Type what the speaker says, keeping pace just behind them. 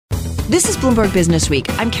This is Bloomberg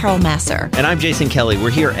Businessweek. I'm Carol Massar. And I'm Jason Kelly. We're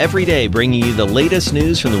here every day bringing you the latest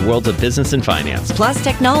news from the worlds of business and finance. Plus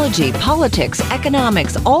technology, politics,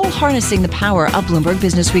 economics, all harnessing the power of Bloomberg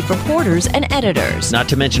Businessweek reporters and editors. Not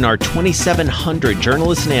to mention our 2,700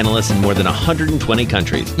 journalists and analysts in more than 120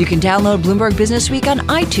 countries. You can download Bloomberg Businessweek on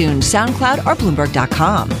iTunes, SoundCloud, or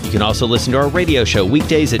Bloomberg.com. You can also listen to our radio show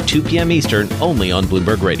weekdays at 2 p.m. Eastern, only on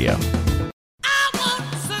Bloomberg Radio.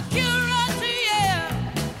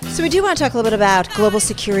 So we do want to talk a little bit about global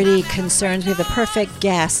security concerns. We have the perfect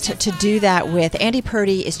guest to do that with. Andy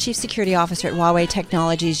Purdy is Chief Security Officer at Huawei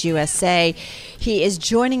Technologies USA. He is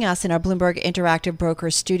joining us in our Bloomberg Interactive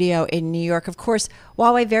Broker studio in New York. Of course,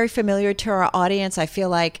 Huawei, very familiar to our audience. I feel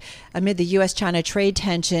like amid the U.S.-China trade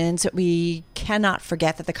tensions, we cannot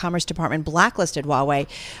forget that the Commerce Department blacklisted Huawei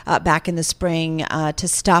back in the spring to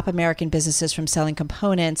stop American businesses from selling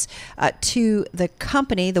components to the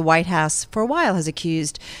company. The White House, for a while, has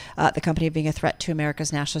accused the company of being a threat to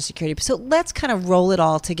America's national security. So let's kind of roll it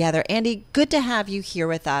all together. Andy, good to have you here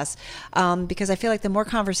with us because I feel like the more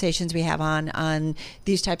conversations we have on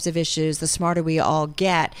these types of issues, the smarter we all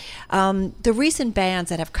get. The recent bans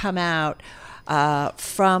that have come out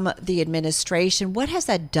from the administration, what has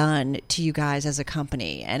that done to you guys as a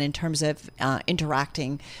company and in terms of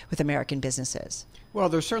interacting with American businesses? Well,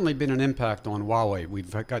 there's certainly been an impact on Huawei. We've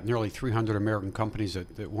got nearly 300 American companies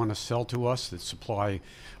that want to sell to us, that supply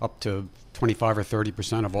up to 25 or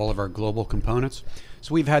 30% of all of our global components.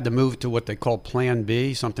 So we've had to move to what they call Plan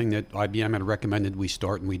B, something that IBM had recommended we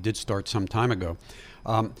start, and we did start some time ago.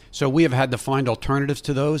 So we have had to find alternatives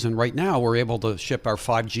to those, and right now we're able to ship our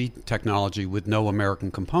 5G technology with no American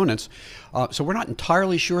components. So we're not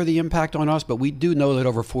entirely sure of the impact on us, but we do know that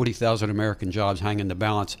over 40,000 American jobs hang in the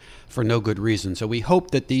balance for no good reason. So we hope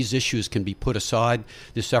that these issues can be put aside.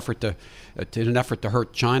 This effort in an effort to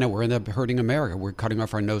hurt China, we're end up hurting America. We're cutting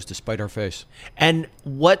off our nose to spite our face. And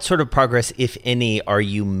what sort of progress, if any, are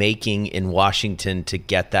you making in Washington to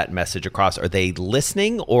get that message across? Are they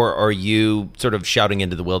listening, or are you sort of shouting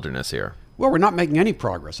into the wilderness here? Well, we're not making any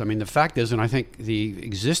progress. I mean, the fact is, and I think the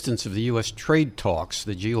existence of the U.S. trade talks,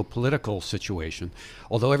 the geopolitical situation,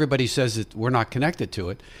 although everybody says that we're not connected to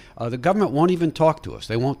it, the government won't even talk to us.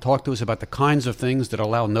 They won't talk to us about the kinds of things that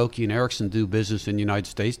allow Nokia and Ericsson to do business in the United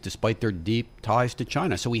States, despite their deep ties to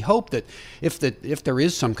China. So we hope that if there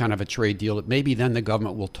is some kind of a trade deal, that maybe then the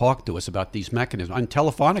government will talk to us about these mechanisms. And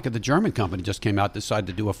Telefonica, the German company, just came out, decided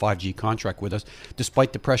to do a 5G contract with us,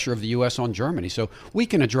 despite the pressure of the U.S. on Germany. So we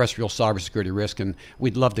can address real cybersecurity risk, and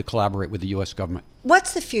we'd love to collaborate with the U.S. government.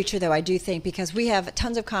 What's the future, though, I do think, because we have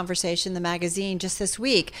tons of conversation. The magazine just this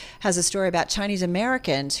week has a story about Chinese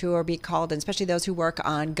Americans who are being called, and especially those who work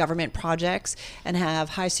on government projects and have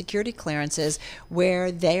high security clearances,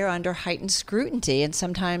 where they are under heightened scrutiny, and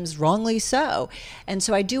sometimes wrongly so. And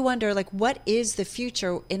so I do wonder, like, what is the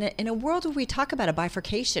future in a world where we talk about a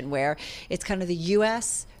bifurcation, where it's kind of the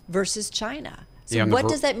U.S. versus China? So what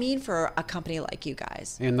does that mean for a company like you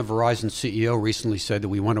guys? And the Verizon CEO recently said that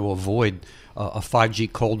we want to avoid a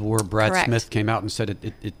 5G Cold War. Brad Correct. Smith came out and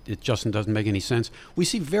said it just doesn't make any sense. We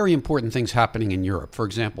see very important things happening in Europe. For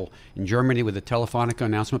example, in Germany with the Telefonica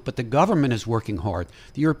announcement, but the government is working hard.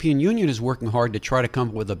 The European Union is working hard to try to come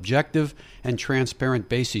up with objective and transparent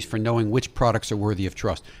bases for knowing which products are worthy of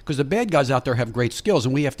trust. Because the bad guys out there have great skills,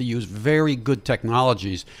 and we have to use very good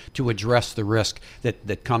technologies to address the risk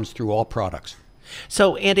that comes through all products.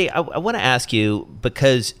 So, Andy, I want to ask you,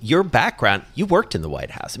 because your background, you worked in the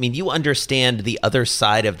White House. I mean, you understand the other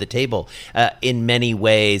side of the table in many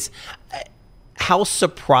ways. How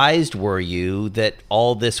surprised were you that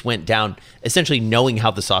all this went down, essentially knowing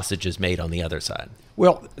how the sausage is made on the other side?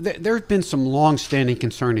 Well, there's been some long-standing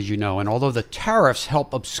concern, as you know, and although the tariffs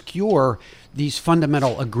help obscure these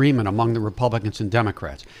fundamental agreement among the Republicans and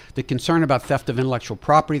Democrats, the concern about theft of intellectual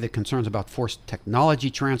property, the concerns about forced technology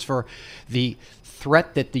transfer, the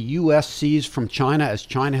threat that the U.S. sees from China as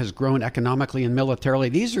China has grown economically and militarily,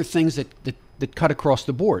 these are things that cut across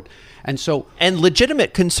the board. And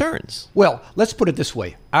legitimate concerns. Well, let's put it this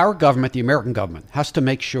way. Our government, the American government, has to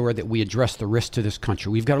make sure that we address the risk to this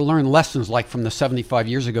country. We've got to learn lessons like from the 75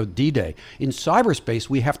 years ago D-Day. In cyberspace,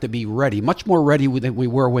 we have to be ready, much more ready than we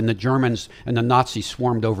were when the Germans and the Nazis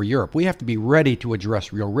swarmed over Europe. We have to be ready to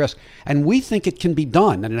address real risk. And we think it can be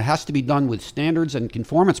done, and it has to be done with standards and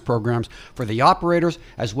conformance programs for the operators,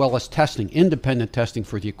 as well as testing, independent testing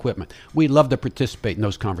for the equipment. We'd love to participate in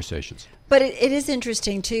those conversations. But it is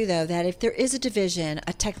interesting, too, though, that if there is a division,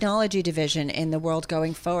 a technology division in the world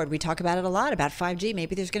going forward, we talk about it a lot, about 5G.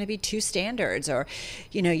 Maybe there's going to be two standards, or,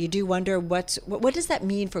 you do wonder what does that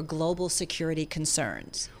mean for global security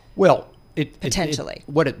concerns? Well, potentially.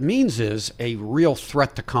 What it means is a real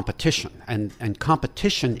threat to competition, and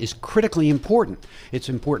competition is critically important. It's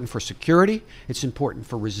important for security, it's important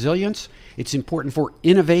for resilience, it's important for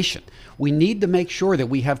innovation. We need to make sure that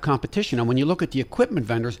we have competition, and when you look at the equipment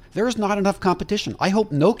vendors, there is not enough competition. I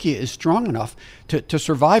hope Nokia is strong enough to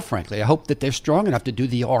survive, frankly. I hope that they're strong enough to do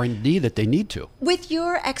the R&D that they need to. With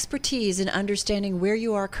your expertise in understanding where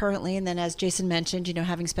you are currently, and then as Jason mentioned,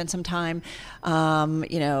 having spent some time,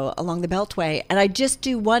 along the Beltway, and I just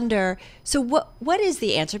do wonder, so what is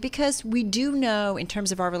the answer? Because we do know in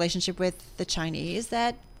terms of our relationship with the Chinese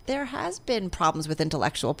that there has been problems with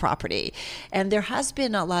intellectual property, and there has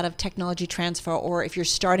been a lot of technology transfer, or if you're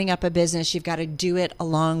starting up a business, you've got to do it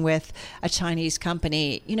along with a Chinese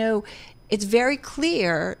company. It's very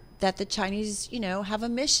clear that the Chinese, have a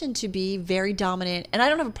mission to be very dominant. And I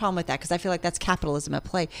don't have a problem with that because I feel like that's capitalism at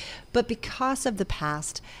play. But because of the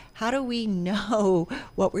past, how do we know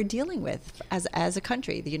what we're dealing with as a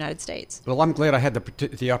country, the United States? Well, I'm glad I had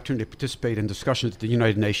the opportunity to participate in discussions at the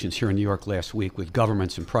United Nations here in New York last week with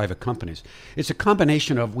governments and private companies. It's a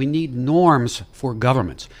combination of we need norms for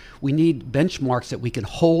governments. We need benchmarks that we can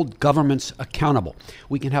hold governments accountable.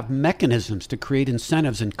 We can have mechanisms to create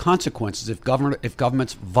incentives and consequences if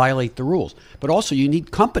governments violate the rules. But also you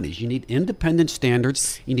need companies. You need independent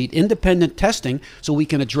standards. You need independent testing so we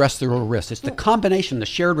can address the real risks. It's the combination, the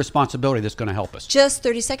shared responsibility that's going to help us. Just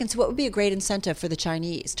 30 seconds. What would be a great incentive for the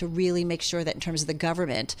Chinese to really make sure that in terms of the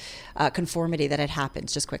government conformity that it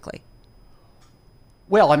happens? Just quickly.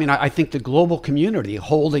 Well, I think the global community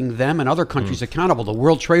holding them and other countries accountable, the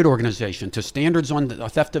World Trade Organization, to standards on the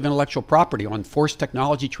theft of intellectual property, on forced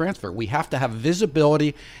technology transfer. We have to have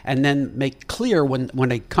visibility and then make clear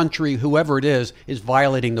when a country, whoever it is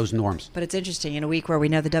violating those norms. But it's interesting, in a week where we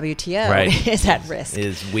know the WTO is at risk.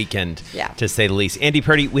 Is weakened, to say the least. Andy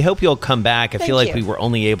Purdy, we hope you'll come back. I feel like we were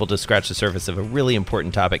only able to scratch the surface of a really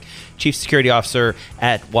important topic. Chief Security Officer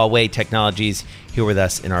at Huawei Technologies, here with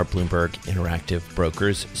us in our Bloomberg Interactive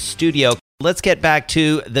Brokers studio. Let's get back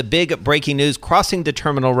to the big breaking news crossing the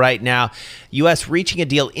terminal right now. U.S. reaching a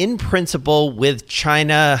deal in principle with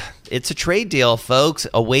China. It's a trade deal, folks,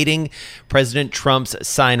 awaiting President Trump's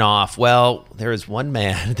sign-off. Well, there is one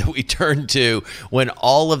man that we turn to when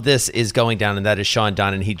all of this is going down, and that is Shawn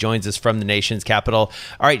Donnan. He joins us from the nation's capital.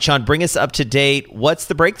 All right, Shawn, bring us up to date. What's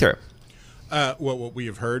the breakthrough? Well, what we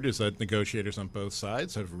have heard is that negotiators on both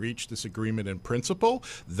sides have reached this agreement in principle.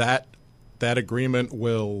 That agreement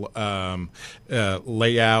will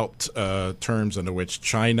lay out terms under which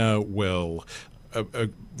China will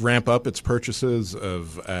ramp up its purchases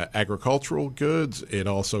of agricultural goods. It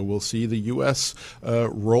also will see the U.S.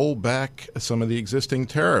 Roll back some of the existing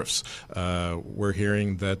tariffs. We're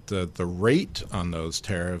hearing that the rate on those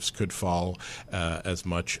tariffs could fall as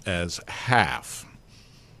much as half.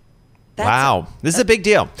 Wow. This is a big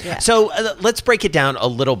deal. Yeah. So let's break it down a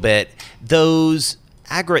little bit.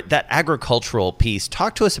 That agricultural piece,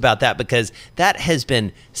 talk to us about that, because that has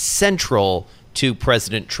been central to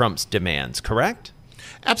President Trump's demands, correct?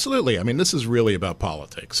 Absolutely. This is really about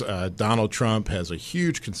politics. Donald Trump has a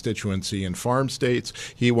huge constituency in farm states.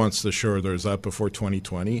 He wants to shore those up before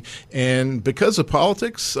 2020. And because of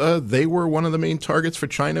politics, they were one of the main targets for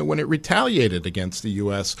China when it retaliated against the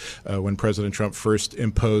U.S. When President Trump first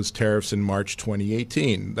imposed tariffs in March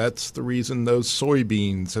 2018. That's the reason those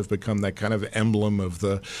soybeans have become that kind of emblem of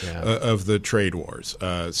the trade wars.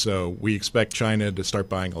 So we expect China to start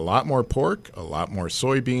buying a lot more pork, a lot more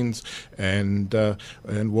soybeans,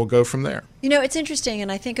 and we'll go from there. It's interesting,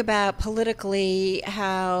 and I think about politically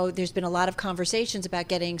how there's been a lot of conversations about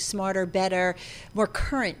getting smarter, better, more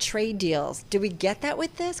current trade deals. Do we get that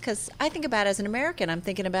with this? Because I think about, as an American, I'm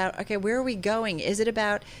thinking about, okay, where are we going? Is it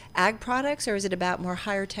about ag products, or is it about more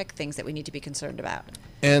higher tech things that we need to be concerned about?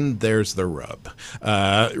 And there's the rub.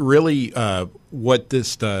 Really, what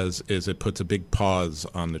this does is it puts a big pause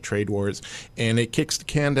on the trade wars, and it kicks the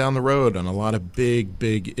can down the road on a lot of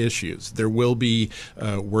big issues. There will be,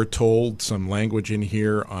 we're told, some language in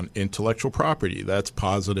here on intellectual property. That's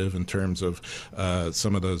positive in terms of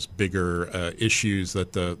some of those bigger issues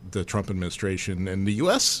that the Trump administration and the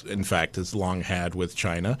U.S., in fact, has long had with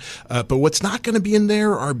China. But what's not going to be in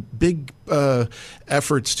there are big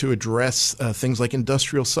efforts to address things like industrial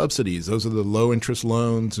industrial subsidies. Those are the low interest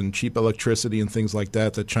loans and cheap electricity and things like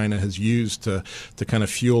that China has used to kind of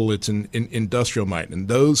fuel its industrial might. And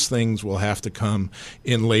those things will have to come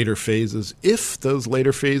in later phases if those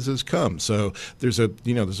later phases come. So there's a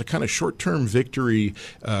kind of short-term victory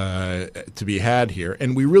to be had here.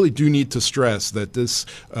 And we really do need to stress that this,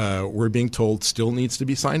 we're being told, still needs to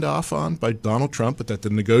be signed off on by Donald Trump, but that the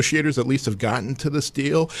negotiators at least have gotten to this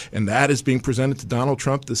deal, and that is being presented to Donald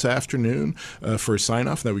Trump this afternoon for a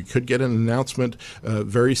sign-off, that we could get an announcement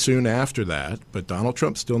very soon after that. But Donald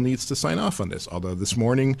Trump still needs to sign off on this, although this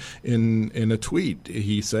morning in a tweet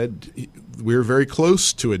he said we're very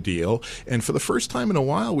close to a deal. And for the first time in a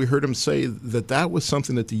while, we heard him say that was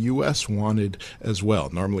something that the U.S. wanted as well.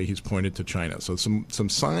 Normally he's pointed to China. So some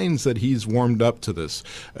signs that he's warmed up to this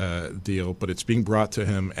deal, but it's being brought to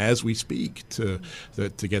him as we speak to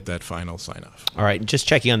get that final sign-off. All right, just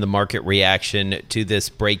checking on the market reaction to this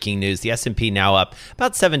breaking news. The S&P now up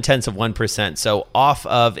about 0.7%, so off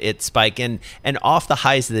of its spike and off the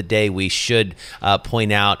highs of the day. We should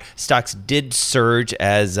point out stocks did surge,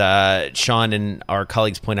 as Shawn and our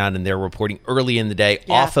colleagues point out in their reporting early in the day,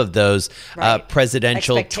 off of those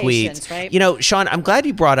presidential tweets. Right? Shawn, I'm glad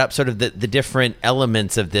you brought up sort of the different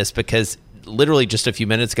elements of this, because literally just a few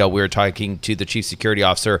minutes ago, we were talking to the chief security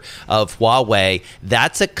officer of Huawei.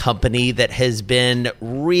 That's a company that has been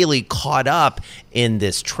really caught up in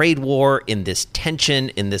this trade war, in this tension,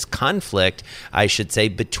 in this conflict, I should say,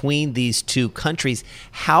 between these two countries.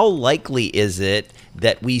 How likely is it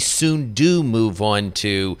that we soon do move on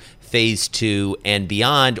to phase 2 and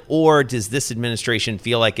beyond, or does this administration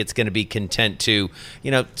feel like it's going to be content to,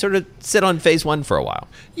 sort of sit on phase 1 for a while?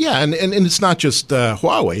 Yeah, and it's not just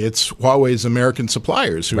Huawei. It's Huawei's American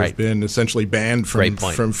suppliers who have been essentially banned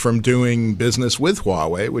from doing business with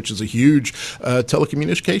Huawei, which is a huge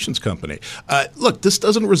telecommunications company. Look, this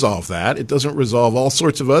doesn't resolve that. It doesn't resolve all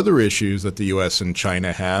sorts of other issues that the U.S. and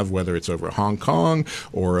China have, whether it's over Hong Kong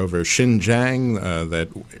or over Xinjiang, that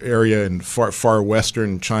area in far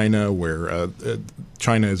western China, where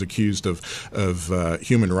China is accused of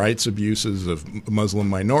human rights abuses of Muslim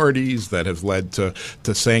minorities that have led to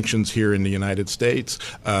sanctions here in the United States.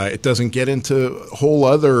 It doesn't get into whole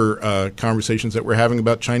other conversations that we're having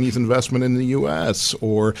about Chinese investment in the U.S.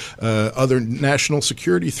 or other national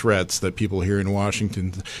security threats that people here in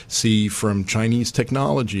Washington see from Chinese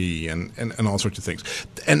technology and all sorts of things.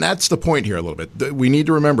 And that's the point here a little bit. We need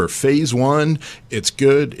to remember phase 1, it's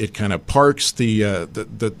good. It kind of parks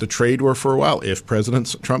the trade war for a while if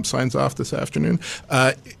President Trump signs off this afternoon.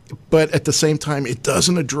 But at the same time, it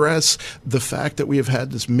doesn't address the fact that we have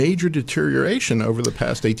had this major deterioration over the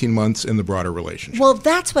past 18 months in the broader relationship. Well,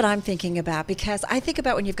 that's what I'm thinking about, because I think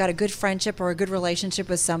about when you've got a good friendship or a good relationship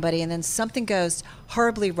with somebody and then something goes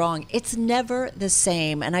horribly wrong. It's never the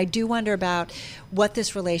same. And I do wonder about what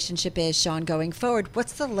this relationship is, Shawn, going forward.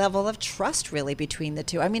 What's the level of trust really between the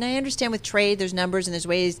two? I mean, I understand with trade, there's numbers and there's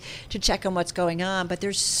ways to check on what's going on, but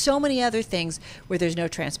there's so many other things where there's no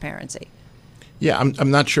transparency. Yeah, I'm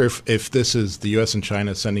not sure if this is the U.S. and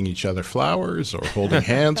China sending each other flowers or holding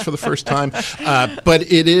hands for the first time.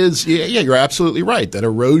 But it is, you're absolutely right, that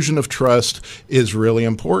erosion of trust is really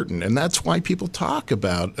important. And that's why people talk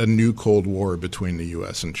about a new Cold War between the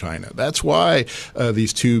U.S. and China. That's why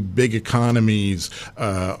these two big economies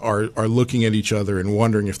are looking at each other and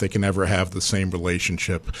wondering if they can ever have the same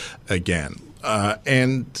relationship again.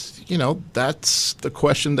 And that's the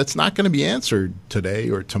question that's not going to be answered today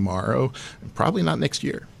or tomorrow, probably not next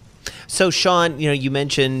year. So, Shawn, you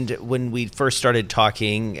mentioned when we first started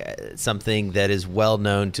talking something that is well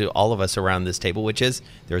known to all of us around this table, which is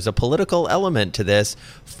there's a political element to this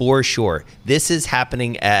for sure. This is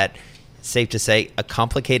happening at, safe to say, a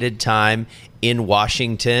complicated time in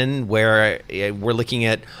Washington, where we're looking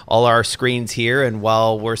at all our screens here, and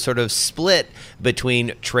while we're sort of split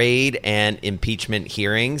between trade and impeachment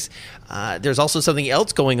hearings, there's also something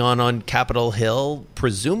else going on Capitol Hill,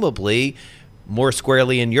 presumably more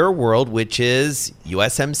squarely in your world, which is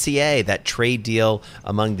USMCA, that trade deal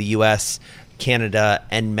among the U.S., Canada,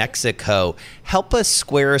 and Mexico. Help us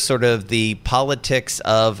square sort of the politics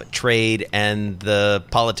of trade and the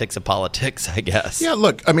politics of politics, I guess. Yeah,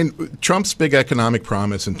 look, I mean, Trump's big economic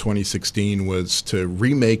promise in 2016 was to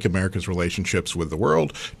remake America's relationships with the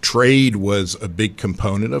world. Trade was a big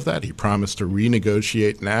component of that. He promised to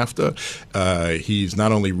renegotiate NAFTA. He's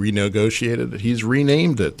not only renegotiated it, he's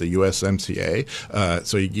renamed it the USMCA.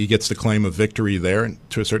 So he gets to claim a victory there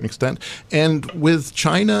to a certain extent. And with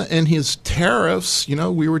China and his tariff tariffs,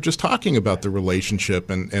 we were just talking about the relationship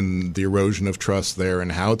and the erosion of trust there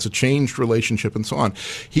and how it's a changed relationship and so on.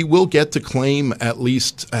 He will get to claim at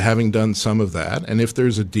least having done some of that. And if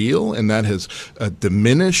there's a deal and that has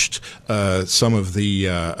diminished some of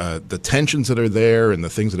the tensions that are there and the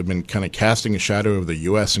things that have been kind of casting a shadow over the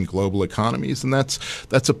U.S. and global economies, and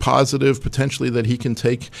that's a positive potentially that he can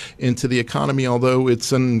take into the economy, although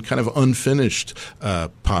it's an kind of unfinished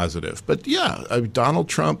positive. But yeah, Donald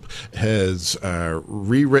Trump has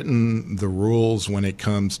rewritten the rules when it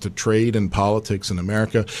comes to trade and politics in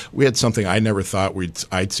America. We had something I never thought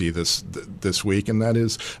I'd see this week, and that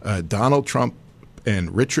is Donald Trump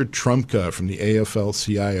and Richard Trumka from the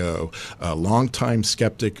AFL-CIO, a longtime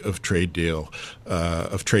skeptic of trade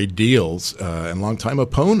deals, and longtime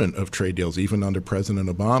opponent of trade deals, even under President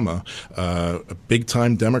Obama, a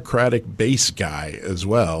big-time Democratic base guy as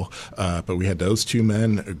well. But we had those two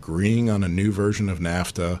men agreeing on a new version of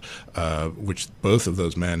NAFTA, which both of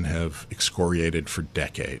those men have excoriated for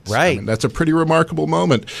decades. Right. I mean, that's a pretty remarkable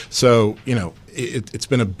moment. So, it's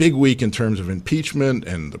been a big week in terms of impeachment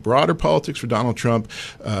and the broader politics for Donald Trump.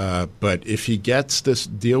 But if he gets this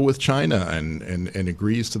deal with China and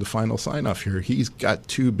agrees to the final sign-off here, he's got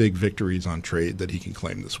two big victories on trade that he can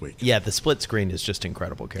claim this week. Yeah, the split screen is just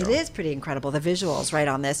incredible, Carol. It is pretty incredible, the visuals right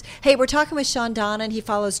on this. Hey, we're talking with Shawn Donnan. He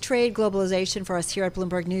follows trade globalization for us here at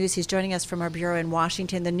Bloomberg News. He's joining us from our bureau in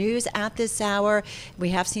Washington. The news at this hour, we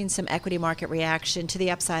have seen some equity market reaction to the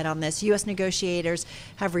upside on this. U.S. negotiators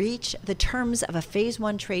have reached the terms of a phase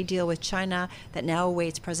one trade deal with China that now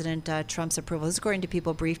awaits President Trump's approval. This is according to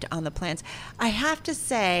people briefed on the plans. I have to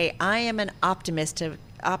say, I am an optimist,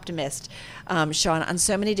 Shawn, on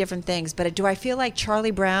so many different things. But do I feel like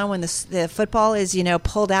Charlie Brown when the football is,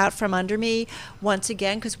 pulled out from under me once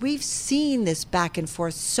again? Because we've seen this back and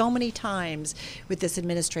forth so many times with this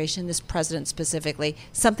administration, this president specifically.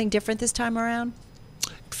 Something different this time around?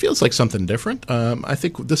 Feels like something different. I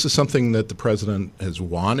think this is something that the president has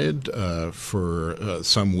wanted for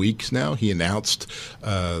some weeks now. He announced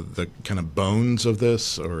the kind of bones of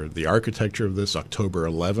this, or the architecture of this, October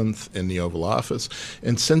 11th in the Oval Office.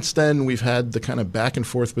 And since then, we've had the kind of back and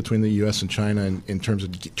forth between the U.S. and China in terms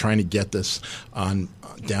of trying to get this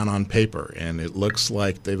down on paper. And it looks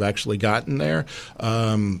like they've actually gotten there.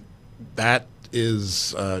 That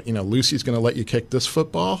is, Lucy's going to let you kick this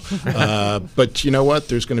football. But you know what?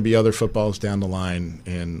 There's going to be other footballs down the line,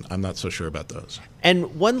 and I'm not so sure about those.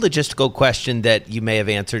 And one logistical question that you may have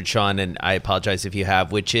answered, Shawn, and I apologize if you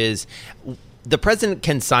have, which is, the president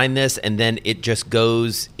can sign this and then it just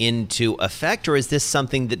goes into effect, or is this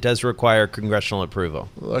something that does require congressional approval?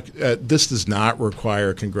 Look, this does not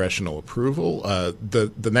require congressional approval.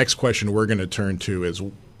 The next question we're going to turn to is,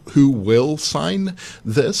 who will sign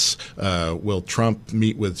this? Will Trump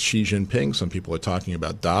meet with Xi Jinping? Some people are talking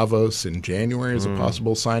about Davos in January as a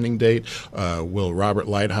possible signing date. Will Robert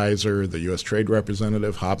Lighthizer, the U.S. Trade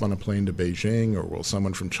Representative, hop on a plane to Beijing, or will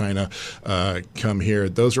someone from China come here?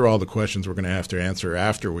 Those are all the questions we're going to have to answer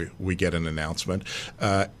after we get an announcement.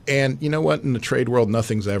 And you know what? In the trade world,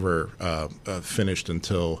 nothing's ever finished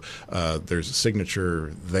until there's a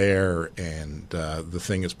signature there and the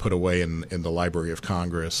thing is put away in the Library of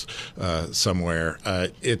Congress somewhere.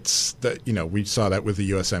 It's that, we saw that with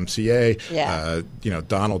the USMCA. Yeah.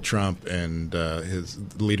 Donald Trump and his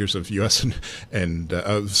leaders of U.S.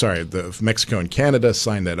 the Mexico and Canada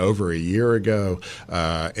signed that over a year ago,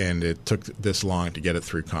 and it took this long to get it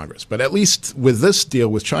through Congress. But at least with this deal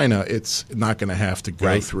with China, it's not going to have to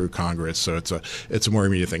go through Congress, so it's a more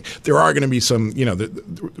immediate thing. There are going to be some,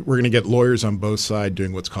 we're going to get lawyers on both sides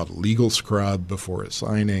doing what's called a legal scrub before a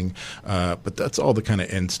signing, but that's all the kind of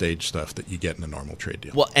end stage stuff that you get in a normal trade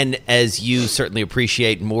deal. Well, and as you certainly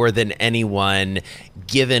appreciate more than anyone,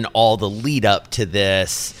 given all the lead up to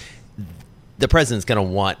this, the president's going to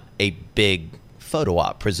want a big photo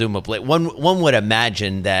op, presumably. One would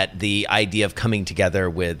imagine that the idea of coming together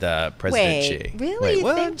with President Xi. Really?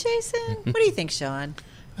 You think, Jason? What do you think, Shawn?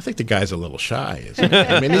 I think the guy's a little shy, isn't he?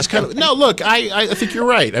 I mean, he's kind of no. Look, I think you're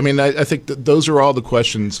right. I mean, I think that those are all the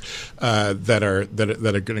questions that are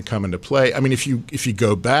going to come into play. I mean, if you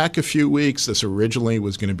go back a few weeks, this originally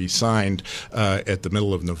was going to be signed at the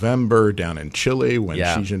middle of November down in Chile when Xi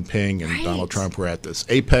Jinping and Donald Trump were at this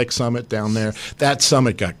APEC summit down there. That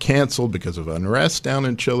summit got canceled because of unrest down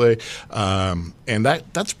in Chile, and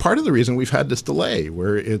that's part of the reason we've had this delay,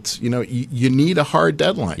 where it's you need a hard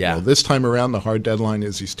deadline. Yeah. Well, this time around, the hard deadline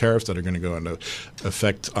is these tariffs that are going to go into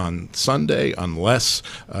effect on Sunday unless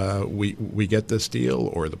we get this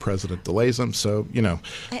deal or the president delays them. So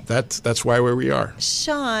that's why where we are.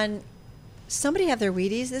 Shawn, somebody have their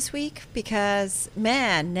Wheaties this week? Because,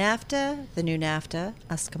 man, NAFTA, the new NAFTA,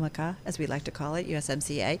 USMCA, as we like to call it,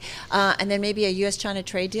 USMCA, and then maybe a U.S.-China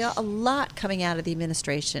trade deal, a lot coming out of the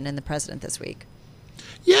administration and the president this week.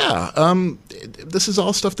 Yeah, this is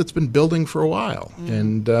all stuff that's been building for a while.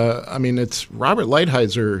 And, I mean, it's Robert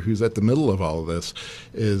Lighthizer, who's at the middle of all of this,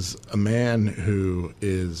 is a man who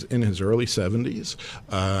is in his early 70s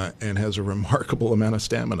and has a remarkable amount of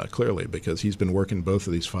stamina, clearly, because he's been working both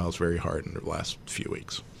of these files very hard in the last few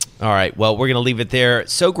weeks. All right. Well, we're going to leave it there.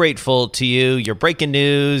 So grateful to you. You're breaking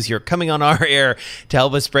news. You're coming on our air to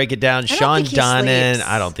help us break it down. Shawn, Donnan.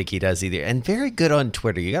 I don't think he does either. And very good on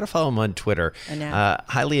Twitter. You got to follow him on Twitter. I know.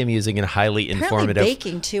 Highly amusing and highly informative. Apparently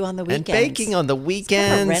baking, too, on the weekends. And baking on the weekends.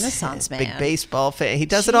 Kind of a renaissance man. Big baseball fan. He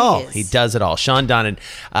does it all. He does it all. Shawn, Donnan,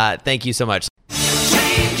 thank you so much.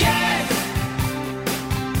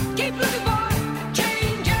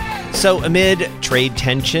 So amid trade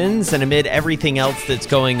tensions and amid everything else that's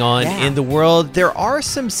going on in the world, there are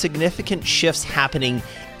some significant shifts happening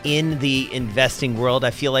in the investing world. I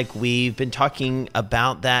feel like we've been talking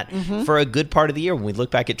about that for a good part of the year. When we look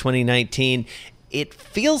back at 2019, it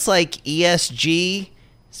feels like ESG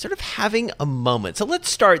sort of having a moment. So let's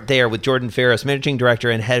start there with Jordan Farris, Managing Director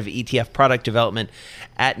and Head of ETF Product Development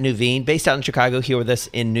at Nuveen, based out in Chicago, here with us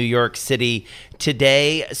in New York City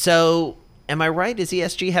today. So am I right? Is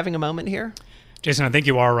ESG having a moment here? Jason, I think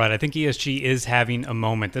you are right. I think ESG is having a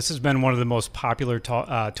moment. This has been one of the most popular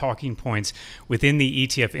talking points within the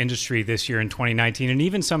ETF industry this year in 2019 and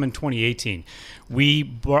even some in 2018. We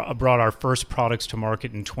brought our first products to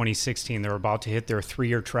market in 2016. They're about to hit their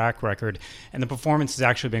 3-year track record, and the performance has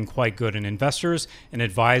actually been quite good. And investors and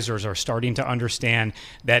advisors are starting to understand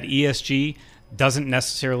that ESG doesn't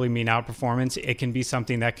necessarily mean outperformance. It can be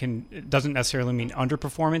something that doesn't necessarily mean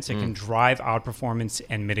underperformance. It can drive outperformance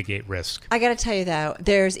and mitigate risk. I got to tell you, though,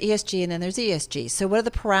 there's ESG and then there's ESG. So what are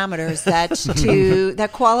the parameters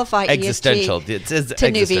that qualify existential. ESG It's to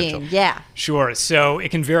existential. Nuveen? Yeah. Sure. So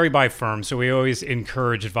it can vary by firm. So we always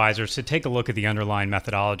encourage advisors to take a look at the underlying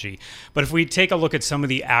methodology. But if we take a look at some of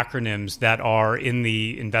the acronyms that are in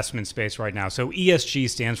the investment space right now. So ESG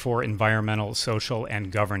stands for environmental, social,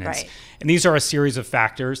 and governance. Right. And these are a series of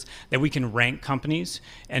factors that we can rank companies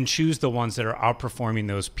and choose the ones that are outperforming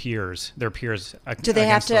their peers. Do they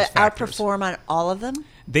have to outperform on all of them?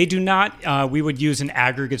 They do not. We would use an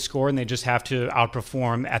aggregate score, and they just have to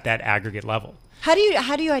outperform at that aggregate level. How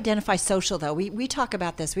do you identify social, though? We talk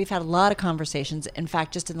about this. We've had a lot of conversations, in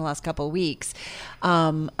fact, just in the last couple of weeks,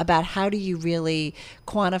 about how do you really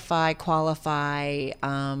quantify, qualify,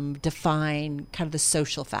 define kind of the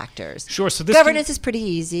social factors. Sure. So governance is pretty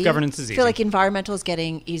easy. Governance is easy. I feel like environmental is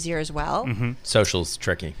getting easier as well. Social's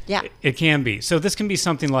tricky. Yeah. It can be. So this can be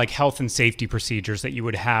something like health and safety procedures that you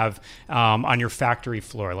would have on your factory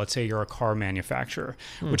floor. Let's say you're a car manufacturer.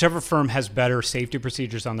 Whichever firm has better safety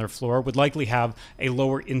procedures on their floor would likely have a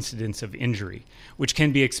lower incidence of injury, which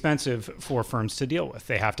can be expensive for firms to deal with.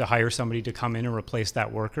 They have to hire somebody to come in and replace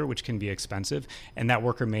that worker, which can be expensive, and that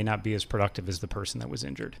worker may not be as productive as the person that was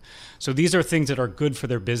injured. So these are things that are good for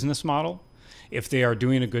their business model. If they are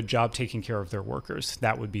doing a good job taking care of their workers,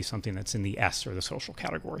 that would be something that's in the S or the social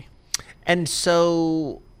category. And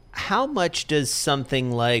so how much does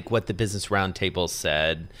something like what the Business Roundtable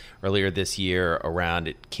said earlier this year around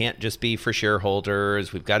it can't just be for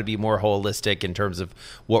shareholders, we've got to be more holistic in terms of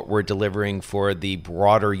what we're delivering for the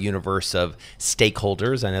broader universe of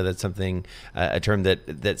stakeholders? I know that's something, a term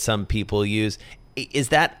that some people use. Is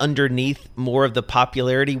that underneath more of the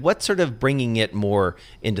popularity? What's sort of bringing it more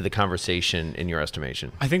into the conversation in your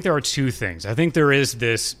estimation? I think there are two things. I think there is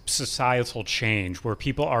this societal change where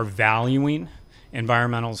people are valuing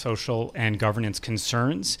environmental, social, and governance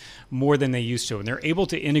concerns more than they used to. And they're able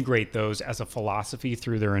to integrate those as a philosophy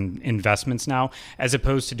through their investments now, as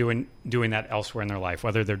opposed to doing that elsewhere in their life,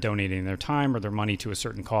 whether they're donating their time or their money to a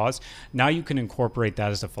certain cause. Now you can incorporate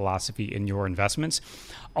that as a philosophy in your investments.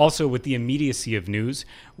 Also, with the immediacy of news,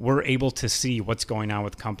 we're able to see what's going on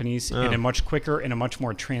with companies in a much quicker and a much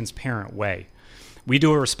more transparent way. We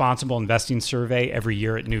do a responsible investing survey every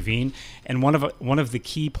year at Nuveen, and one of the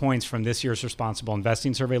key points from this year's responsible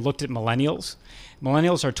investing survey looked at millennials.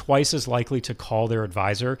 Millennials are twice as likely to call their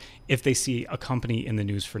advisor if they see a company in the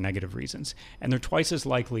news for negative reasons, and they're twice as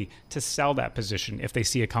likely to sell that position if they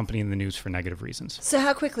see a company in the news for negative reasons. So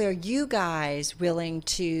how quickly are you guys willing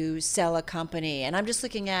to sell a company? And I'm just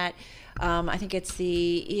looking at I think it's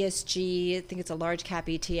the ESG. I think it's a large cap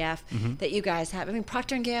ETF that you guys have. I mean,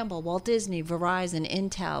 Procter & Gamble, Walt Disney, Verizon,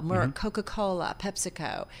 Intel, Merck, Coca-Cola,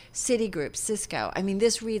 PepsiCo, Citigroup, Cisco. I mean,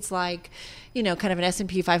 this reads like, kind of an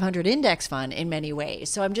S&P 500 index fund in many ways.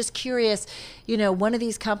 So I'm just curious, one of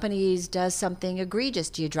these companies does something egregious.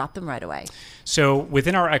 Do you drop them right away? So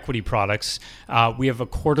within our equity products, we have a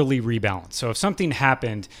quarterly rebalance. So if something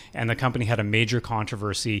happened and the company had a major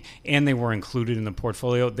controversy and they were included in the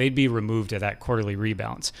portfolio, they'd be removed at that quarterly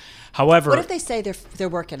rebalance. However, what if they say they're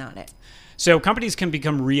working on it? So companies can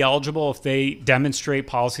become re-eligible if they demonstrate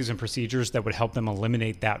policies and procedures that would help them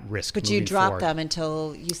eliminate that risk. But you drop them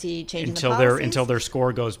until you see change in the policies? Until their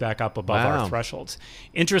score goes back up above our thresholds.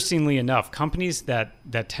 Interestingly enough, companies that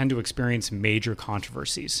tend to experience major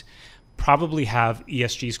controversies probably have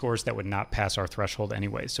ESG scores that would not pass our threshold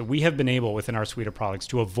anyway. So we have been able, within our suite of products,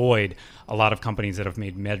 to avoid a lot of companies that have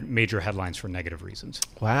made major headlines for negative reasons.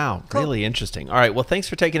 Wow, really interesting. All right, well, thanks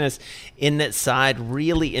for taking us in that side.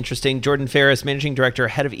 Really interesting. Jordan Farris, Managing Director,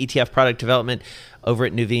 Head of ETF Product Development over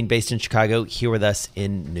at Nuveen, based in Chicago, here with us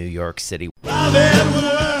in New York City.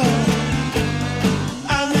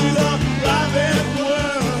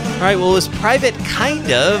 All right, well, it was private,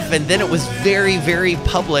 kind of, and then it was very, very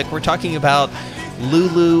public. We're talking about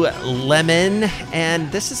Lululemon,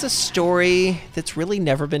 and this is a story that's really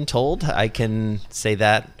never been told. I can say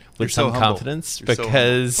that with some confidence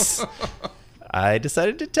because I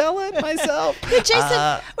decided to tell it myself. Hey,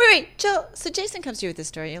 Jason, wait, Jill. So Jason comes to you with this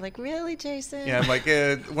story. You're like, really, Jason? Yeah, I'm like,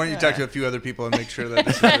 why don't you talk to a few other people and make sure that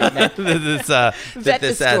this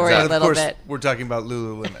story a little bit. We're talking about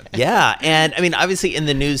Lululemon. Yeah, and I mean, obviously in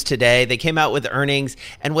the news today, they came out with earnings,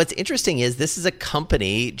 and what's interesting is this is a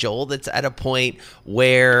company, Joel, that's at a point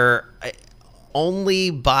where only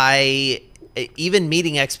by even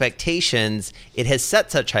meeting expectations, it has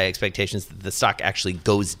set such high expectations that the stock actually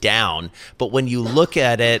goes down. But when you look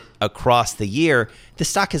at it across the year, the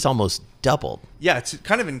stock has almost doubled. Yeah, it's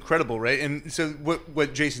kind of incredible, right? And so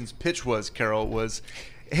what Jason's pitch was, Carol, was,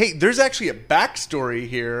 hey, there's actually a backstory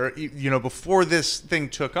here. Before this thing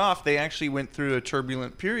took off, they actually went through a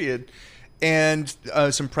turbulent period. And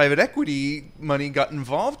some private equity money got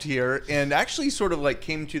involved here and actually sort of like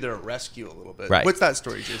came to their rescue a little bit. Right. What's that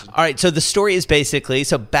story, Jason? All right. So the story is basically,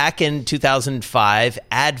 back in 2005,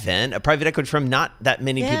 Advent, a private equity firm not that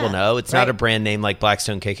many people know. It's not a brand name like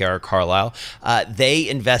Blackstone, KKR, or Carlyle. They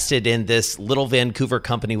invested in this little Vancouver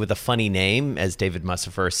company with a funny name, as David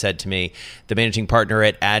Massar said to me, the managing partner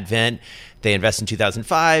at Advent. They invest in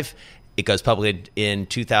 2005. It goes public in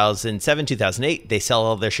 2007, 2008. They sell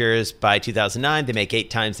all their shares by 2009. They make 8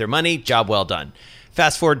 times their money. Job well done.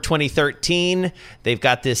 Fast forward 2013, they've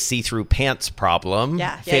got this see-through pants problem,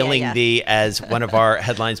 failing the, as one of our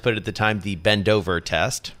headlines put it at the time, the bend over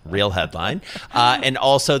test, real headline. And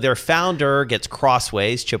also their founder gets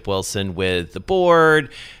crossways, Chip Wilson, with the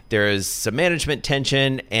board. There's some management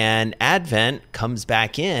tension, and Advent comes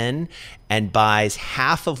back in and buys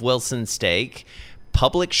half of Wilson's stake,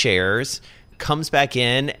 public shares, comes back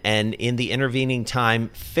in, and in the intervening time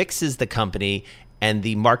fixes the company, and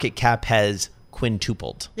the market cap has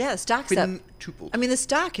quintupled. Yeah, the stock's up. I mean, the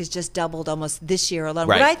stock has just doubled almost this year alone.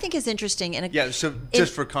 Right. What I think is interesting, so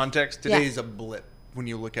just for context, today is a blip when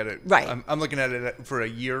you look at it. Right. I'm looking at it for a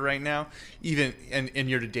year right now, even and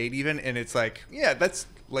year to date even, and it's like, that's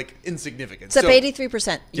like insignificant. It's up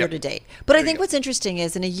 83% year to date. But I think what's interesting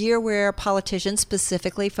is in a year where politicians,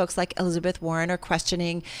 specifically folks like Elizabeth Warren, are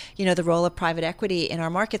questioning, the role of private equity in our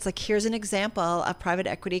markets. Like, here's an example of private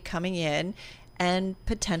equity coming in and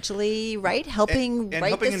potentially, helping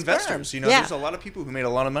helping investors. Firm. There's a lot of people who made a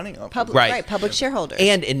lot of money off of it. Public shareholders.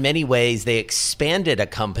 And in many ways, they expanded a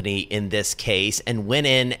company in this case and went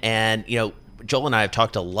in and, Joel and I have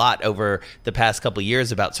talked a lot over the past couple of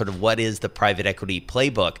years about sort of what is the private equity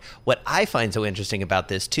playbook. What I find so interesting about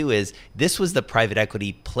this, too, is this was the private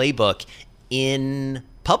equity playbook in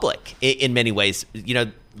public in many ways.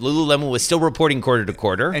 Lululemon was still reporting quarter to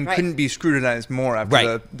quarter. And couldn't be scrutinized more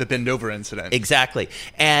after the bend over incident. Exactly.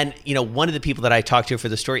 And, one of the people that I talked to for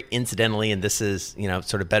the story, incidentally, and this is,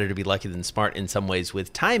 sort of better to be lucky than smart in some ways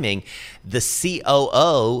with timing, the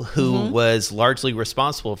COO who was largely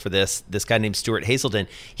responsible for this guy named Stuart Hazelden,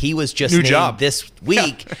 he was just named this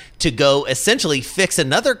week to go essentially fix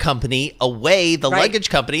another company, Away, the luggage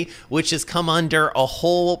company, which has come under a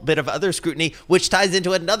whole bit of other scrutiny, which ties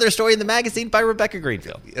into another story in the magazine by Rebecca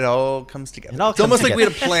Greenfield. It all comes together. It all It's almost comes like we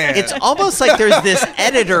had a plan. It's almost like there's this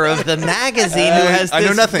editor of the magazine who has this I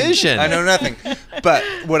know nothing. vision. I know nothing. But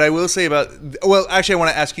what I will say well, actually, I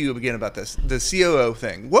want to ask you again about this, the COO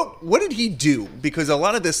thing. What did he do? Because a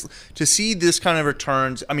lot of this, to see this kind of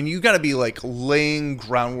returns, I mean, you got to be like laying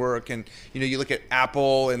groundwork, and you look at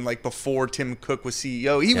Apple, and like before Tim Cook was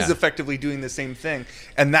CEO, he was effectively doing the same thing,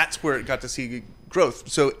 and that's where it got to see growth.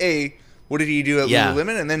 So A, what did he do at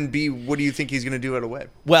Lululemon? And then B, what do you think he's going to do at Huawei?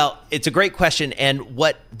 Well, it's a great question. And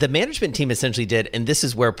what the management team essentially did, and this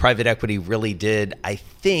is where private equity really did, I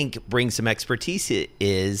think, bring some expertise,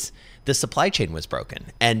 is the supply chain was broken.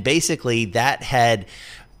 And basically that had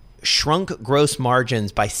shrunk gross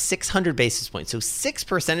margins by 600 basis points. So 6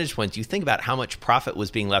 percentage points. You think about how much profit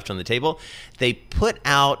was being left on the table. They put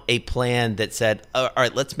out a plan that said, all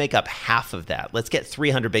right, let's make up half of that. Let's get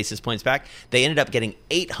 300 basis points back. They ended up getting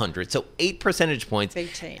 800. So 8 percentage points.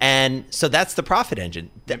 Big change. And so that's the profit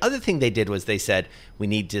engine. The other thing they did was they said, we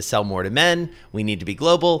need to sell more to men, we need to be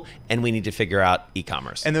global, and we need to figure out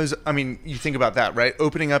e-commerce. And those, I mean, you think about that, right?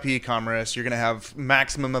 Opening up e-commerce, you're going to have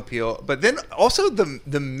maximum appeal. But then also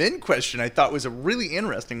the men question I thought was a really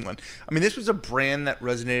interesting one. I mean, this was a brand that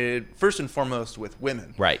resonated first and foremost with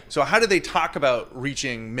women. Right. So how do they talk about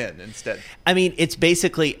reaching men instead? I mean, it's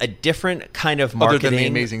basically a different kind of marketing. Other than the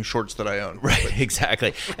amazing shorts that I own. Right,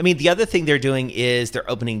 exactly. I mean, the other thing they're doing is they're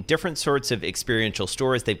opening different sorts of experiential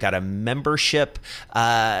stores. They've got a membership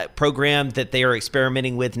program that they are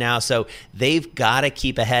experimenting with now. So they've got to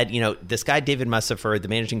keep ahead. This guy, David Massar, the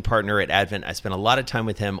managing partner at Advent, I spent a lot of time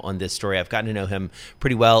with him on this story. I've gotten to know him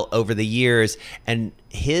pretty well over the years. And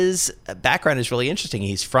his background is really interesting.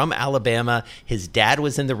 He's from Alabama. His dad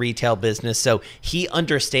was in the retail business. So he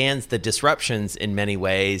understands the disruptions in many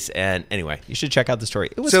ways. And anyway, you should check out the story.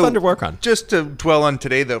 It was fun to work on. Just to dwell on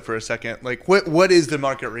today, though, for a second, like what is the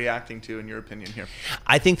market reacting to, in your opinion, here?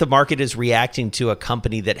 I think the market is reacting to a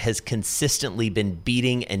company that has consistently been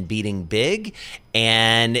beating big,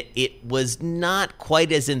 and it was not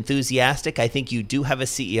quite as enthusiastic. I think you do have a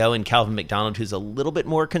CEO in Calvin McDonald who's a little bit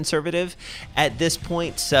more conservative at this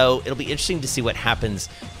point, so it'll be interesting to see what happens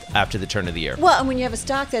after the turn of the year. Well, and when you have a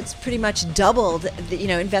stock that's pretty much doubled,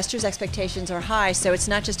 investors' expectations are high, so it's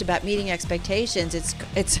not just about meeting expectations,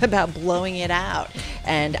 it's about blowing it out,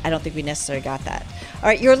 and I don't think we necessarily got that. All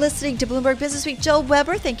right, you're listening to Bloomberg Businessweek. Joel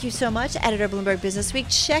Weber, thank you so much, editor of Bloomberg Businessweek.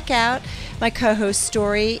 Check out my co-host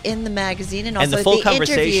story in the magazine and also the full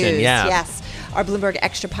conversation, interviews. yeah. Yes, our Bloomberg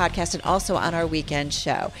Extra podcast and also on our weekend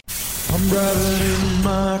show. I'm driving in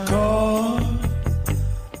my car.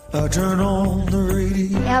 I turn on the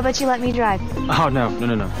radio. How about you let me drive? Oh, no.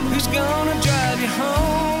 Who's gonna drive you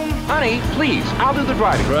home? Honey, please, I'll do the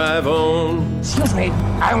driving. Drive on. Excuse me,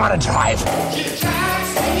 I want to drive.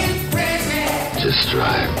 Just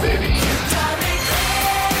drive, baby.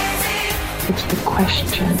 It's the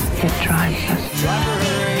question that drives us. Drive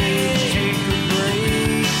away, take a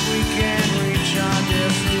break. We can reach our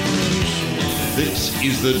destination. This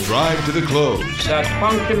is the Drive to the Close That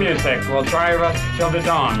funky music will drive us till the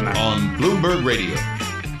dawn. on Bloomberg Radio.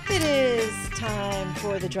 It is time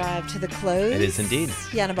for the drive to the close. It is indeed.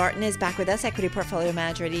 Yana Barton is back with us, equity portfolio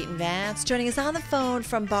manager at Eaton Vance, joining us on the phone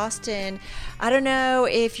from Boston. I don't know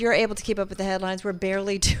if you're able to keep up with the headlines. We're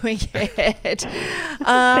barely doing it.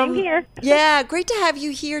 Same here. Yeah, great to have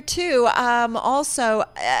you here too. Also,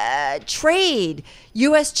 trade,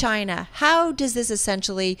 U.S.-China. How does this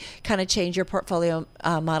essentially kind of change your portfolio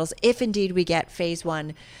models if indeed we get phase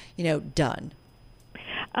one, done?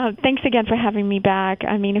 Thanks again for having me back.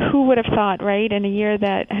 I mean, who would have thought, right, in a year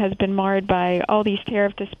that has been marred by all these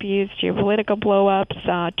tariff disputes, geopolitical blow-ups,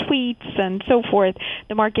 tweets, and so forth,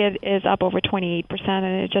 the market is up over 28%,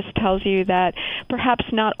 and it just tells you that perhaps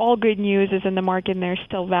not all good news is in the market and there's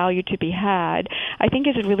still value to be had. I think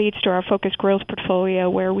as it relates to our focused growth portfolio,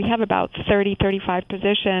 where we have about 35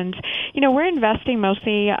 positions, we're investing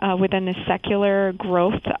mostly within the secular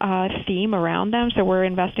growth theme around them, so we're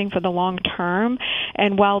investing for the long term.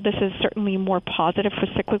 And while this is certainly more positive for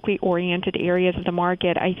cyclically oriented areas of the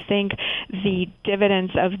market, I think the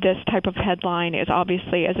dividends of this type of headline is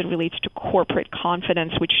obviously as it relates to corporate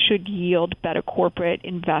confidence, which should yield better corporate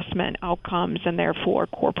investment outcomes and therefore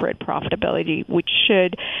corporate profitability, which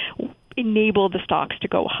should enable the stocks to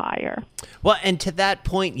go higher. Well, and to that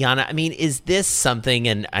point, Yana, I mean, is this something,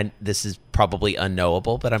 and this is probably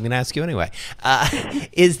unknowable, but I'm going to ask you anyway,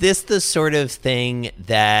 is this the sort of thing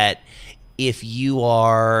that if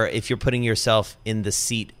you're putting yourself in the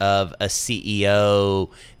seat of a CEO,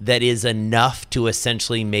 that is enough to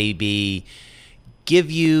essentially maybe give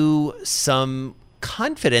you some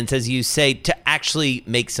confidence, as you say, to actually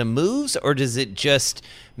make some moves, or does it just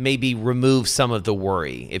maybe remove some of the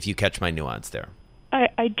worry, if you catch my nuance there?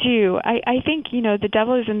 I do. I think, the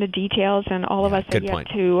devil is in the details, and all of us are yet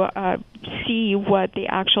to see what the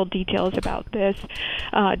actual details about this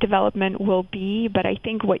development will be. But I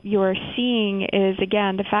think what you're seeing is,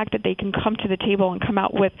 again, the fact that they can come to the table and come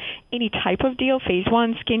out with any type of deal, phase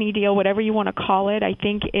one, skinny deal, whatever you want to call it. I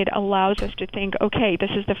think it allows us to think, okay,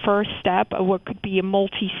 this is the first step of what could be a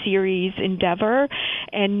multi-series endeavor,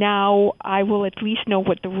 and now I will at least know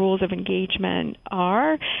what the rules of engagement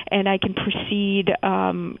are, and I can proceed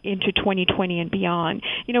into 2020 and beyond.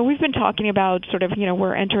 We've been talking about sort of,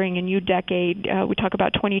 we're entering a new decade. We talk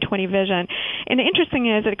about 2020 vision. And the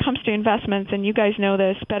interesting is that it comes to investments, and you guys know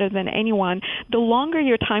this better than anyone, the longer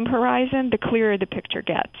your time horizon, the clearer the picture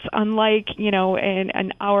gets. Unlike,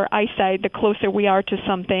 in our eyesight, the closer we are to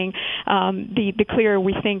something, the clearer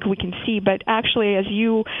we think we can see. But actually, as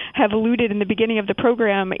you have alluded in the beginning of the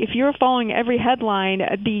program, if you're following every headline,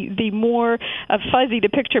 the more fuzzy the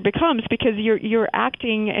picture becomes, because you're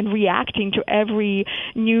acting and reacting to every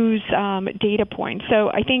news data point. So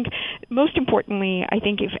I think most importantly,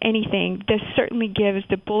 if anything, this certainly gives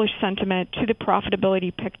the bullish sentiment to the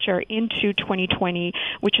profitability picture into 2020,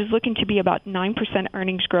 which is looking to be about 9%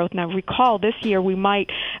 earnings growth. Now recall, this year we might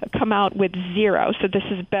come out with 0, so this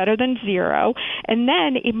is better than 0. And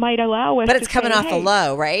then it might allow us But it's coming off a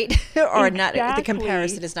low, right? Or exactly. not, the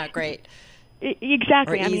comparison is not great.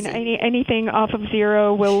 Exactly. I mean, anything off of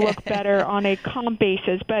 0 will look better on a comp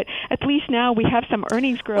basis, but at least now we have some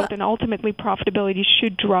earnings growth, and ultimately profitability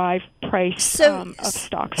should drive price of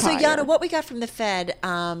stocks higher. So, Yana, what we got from the Fed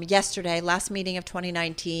yesterday, last meeting of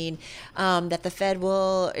 2019, that the Fed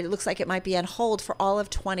it looks like it might be on hold for all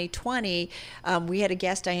of 2020. We had a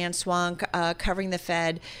guest, Diane Swan, covering the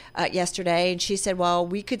Fed yesterday, and she said, well,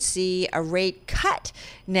 we could see a rate cut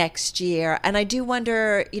next year. And I do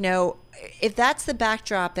wonder, if that's the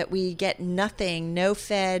backdrop, that we get nothing, no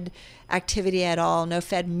Fed activity at all, no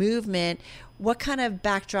Fed movement, what kind of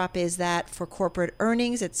backdrop is that for corporate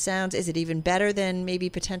earnings? Is it even better than maybe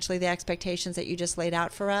potentially the expectations that you just laid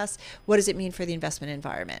out for us? What does it mean for the investment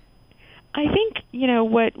environment? I think,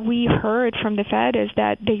 what we heard from the Fed is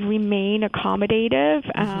that they remain accommodative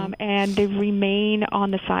and they remain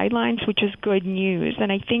on the sidelines, which is good news.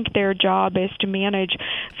 And I think their job is to manage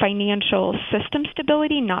financial system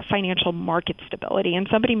stability, not financial market stability. And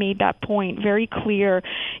somebody made that point very clear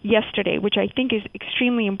yesterday, which I think is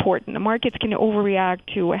extremely important. The markets can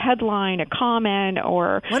overreact to a headline, a comment,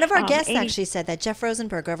 or... One of our guests actually said that, Jeff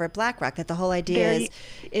Rosenberg over at BlackRock, that the whole idea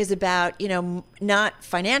is about, not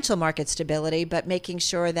financial market stability, but making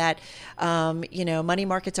sure that money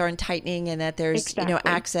markets aren't tightening, and that there's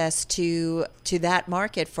access to that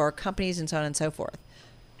market for companies and so on and so forth.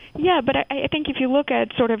 Yeah, but I think if you look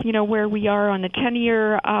at sort of, where we are on the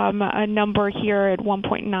 10-year number here at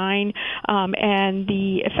 1.9 and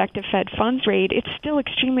the effective Fed funds rate, it's still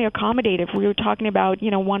extremely accommodative. We were talking about,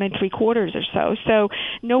 1 3/4 or so. So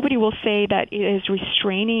nobody will say that it is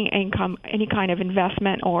restraining any kind of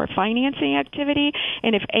investment or financing activity.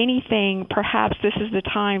 And if anything, perhaps this is the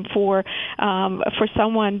time for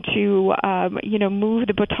someone to, move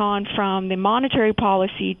the baton from the monetary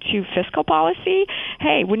policy to fiscal policy.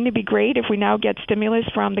 Hey, wouldn't it be great if we now get stimulus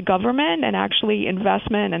from the government and actually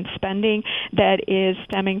investment and spending that is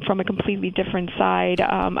stemming from a completely different side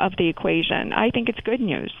of the equation? I think it's good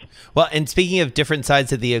news. Well, and speaking of different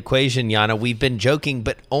sides of the equation, Yana, we've been joking,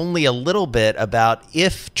 but only a little bit, about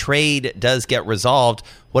if trade does get resolved,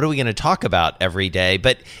 what are we going to talk about every day?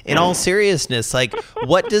 But in all seriousness,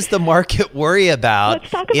 what does the market worry about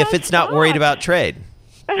if it's not worried about trade?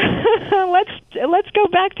 Let's go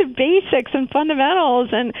back to basics and fundamentals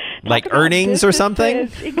and like earnings or something.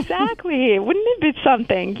 Exactly. Wouldn't it be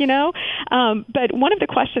something, But one of the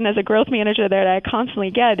questions as a growth manager that I constantly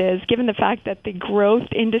get is, given the fact that the growth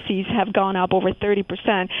indices have gone up over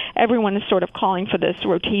 30%, everyone is sort of calling for this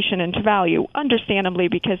rotation into value, understandably,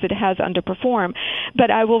 because it has underperformed. But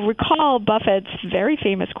I will recall Buffett's very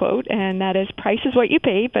famous quote, and that is, price is what you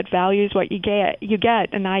pay, but value is what you get.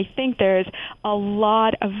 And I think there's a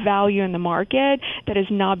lot of value in the market that is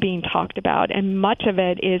not being talked about, and much of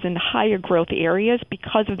it is in higher growth areas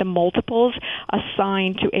because of the multiples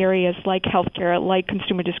assigned to areas like healthcare, like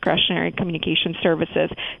consumer discretionary communication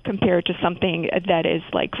services, compared to something that is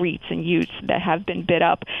like REITs and UTs that have been bid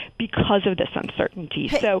up because of this uncertainty.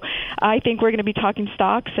 So I think we're going to be talking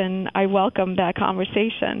stocks, and I welcome that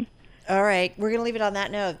conversation. All right. We're going to leave it on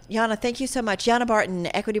that note. Yana, thank you so much. Yana Barton,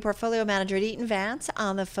 Equity Portfolio Manager at Eaton Vance,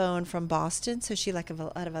 on the phone from Boston. So she, like a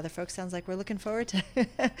lot of other folks, sounds like we're looking forward to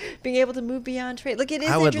being able to move beyond trade. Look, it is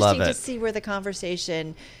interesting to see where the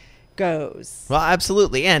conversation goes. Well,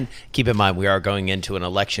 absolutely. And keep in mind, we are going into an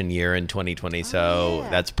election year in 2020. So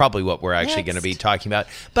that's probably what we're actually going to be talking about.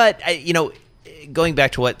 But, going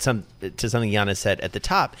back to something Yana said at the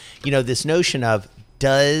top, this notion of,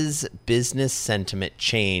 does business sentiment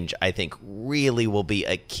change, I think really will be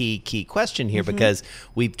a key question here, because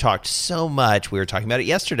we've talked so much. We were talking about it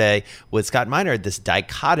yesterday with Scott Miner, this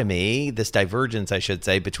divergence, I should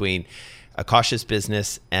say, between a cautious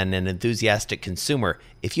business and an enthusiastic consumer.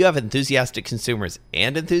 If you have enthusiastic consumers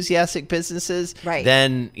and enthusiastic businesses,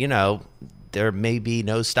 then, there may be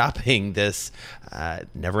no stopping this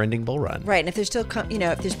never-ending bull run. Right, and if there's still,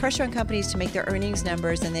 if there's pressure on companies to make their earnings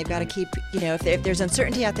numbers, then they've got to keep, if there's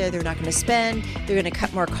uncertainty out there, they're not going to spend, they're going to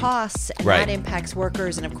cut more costs, and that impacts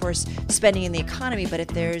workers and, of course, spending in the economy. But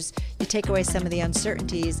if you take away some of the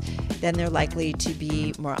uncertainties, then they're likely to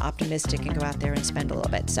be more optimistic and go out there and spend a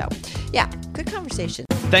little bit. So, yeah, good conversation.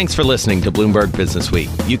 Thanks for listening to Bloomberg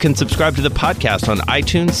Businessweek. You can subscribe to the podcast on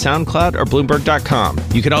iTunes, SoundCloud, or Bloomberg.com.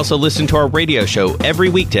 You can also listen to our radio show every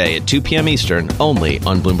weekday at 2 p.m. Eastern, only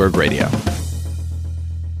on Bloomberg Radio.